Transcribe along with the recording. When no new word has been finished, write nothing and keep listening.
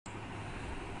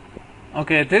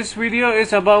Okay, this video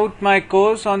is about my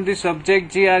course on the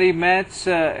subject GRE Maths.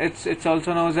 It's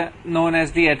also known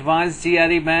as the Advanced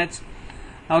GRE Maths.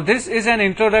 Now this is an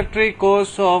introductory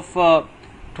course of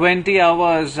 20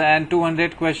 hours and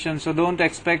 200 questions, so don't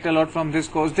expect a lot from this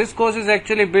course. This course is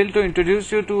actually built to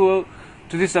introduce you to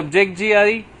the subject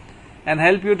GRE and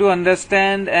help you to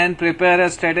understand and prepare a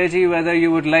strategy whether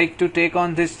you would like to take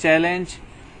on this challenge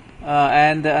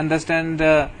and understand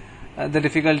the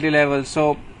difficulty level.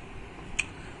 So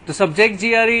the subject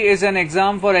GRE is an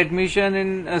exam for admission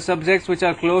in subjects which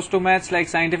are close to maths, like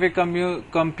scientific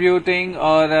computing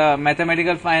or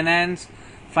mathematical finance,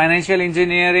 financial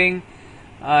engineering,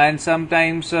 and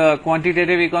sometimes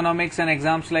quantitative economics and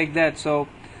exams like that. So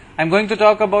I'm going to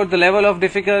talk about the level of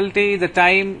difficulty, the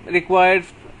time required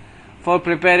for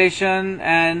preparation,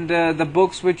 and the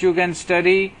books which you can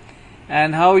study,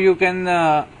 and how you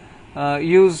can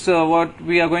use what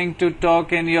we are going to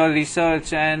talk in your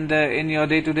research and in your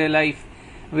day-to-day life.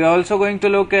 We are also going to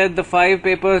look at the 5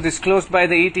 papers disclosed by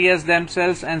the ETS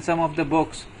themselves and some of the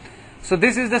books. So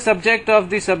this is the subject of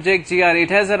the subject GRE.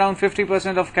 It has around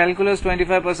 50% of calculus,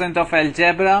 25% of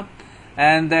algebra,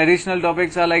 and the additional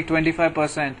topics are like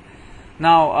 25%.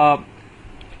 Now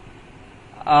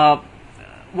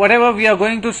whatever we are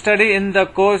going to study in the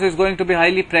course is going to be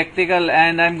highly practical,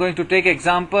 and I'm going to take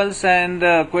examples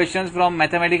and questions from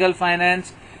mathematical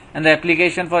finance and the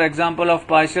application, for example, of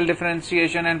partial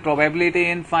differentiation and probability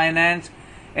in finance,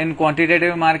 in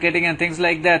quantitative marketing and things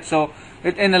like that. So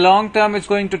in the long term it's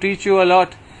going to teach you a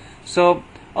lot. So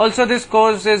also this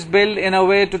course is built in a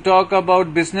way to talk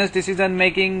about business decision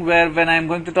making, where when I'm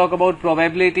going to talk about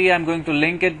probability, I'm going to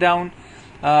link it down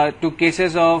to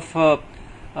cases of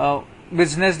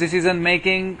business decision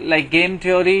making, like game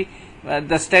theory,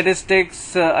 the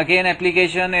statistics, again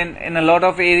application in a lot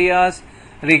of areas,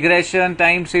 regression,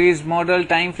 time series model,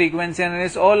 time frequency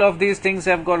analysis. All of these things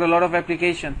have got a lot of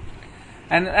application,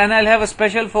 and I'll have a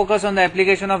special focus on the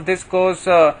application of this course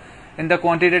in the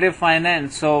quantitative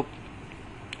finance. So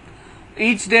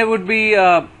each day would be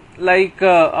like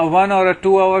a 1 or a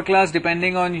 2 hour class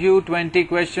depending on you. 20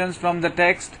 questions from the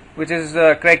text, which is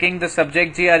cracking the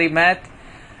subject GRE math,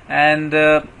 and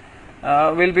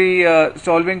we'll be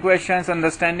solving questions,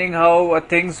 understanding how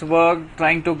things work,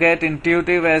 trying to get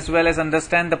intuitive as well as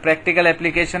understand the practical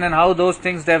application and how those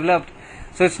things developed.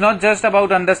 So it's not just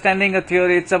about understanding a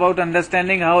theory, it's about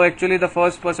understanding how actually the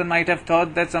first person might have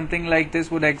thought that something like this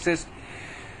would exist.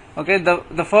 Okay,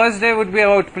 the first day would be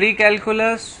about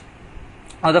pre-calculus,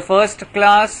 or the first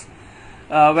class,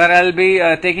 where I'll be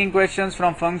taking questions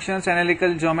from functions,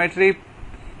 analytical geometry,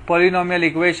 polynomial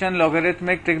equation,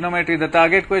 logarithmic, trigonometry. The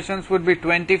target questions would be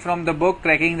 20 from the book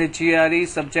Cracking the GRE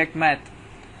Subject Math.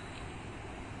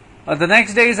 The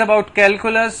next day is about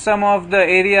calculus, some of the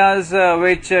areas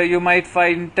which you might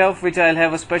find tough, which I'll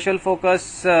have a special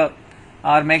focus,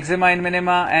 are maxima and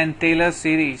minima and Taylor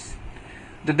series.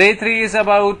 The day 3 is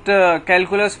about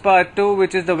calculus part 2,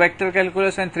 which is the vector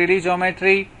calculus and 3D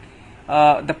geometry,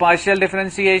 the partial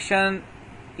differentiation,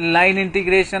 line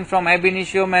integration from ab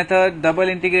initio method, double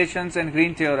integrations and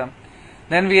Green theorem.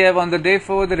 Then we have on the day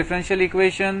 4 the differential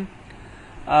equation.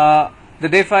 The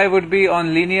day 5 would be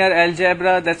on linear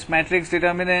algebra, that's matrix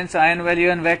determinants,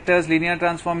 eigenvalue and vectors, linear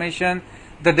transformation.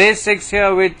 The day 6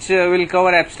 here, which will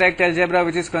cover abstract algebra,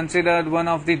 which is considered one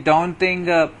of the daunting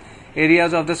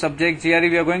areas of the subject GRE.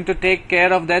 We are going to take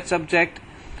care of that subject,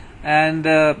 and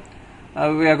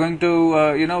we are going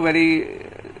to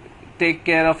take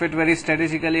care of it very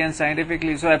strategically and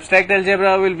scientifically. So abstract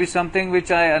algebra will be something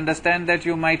which I understand that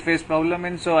you might face problem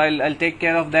in, so I'll take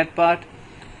care of that part.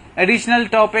 Additional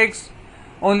topics,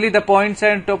 only the points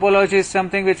and topology is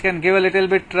something which can give a little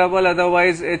bit trouble,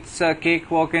 otherwise it's a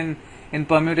cakewalk in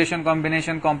permutation,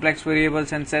 combination, complex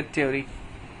variables and set theory.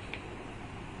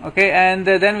 Okay, and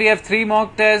then we have 3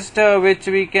 mock tests which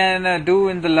we can do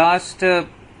in the last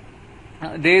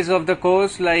days of the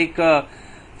course, like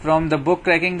from the book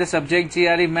Cracking the Subject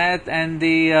GRE Math and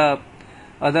the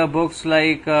other books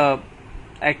like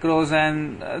AGRE,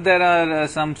 and there are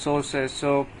some sources.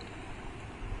 So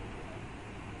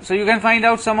you can find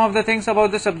out some of the things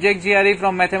about the subject GRE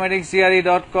from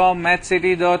mathematicsgre.com,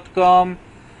 mathcity.com,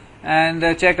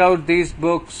 and check out these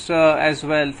books as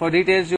well. For details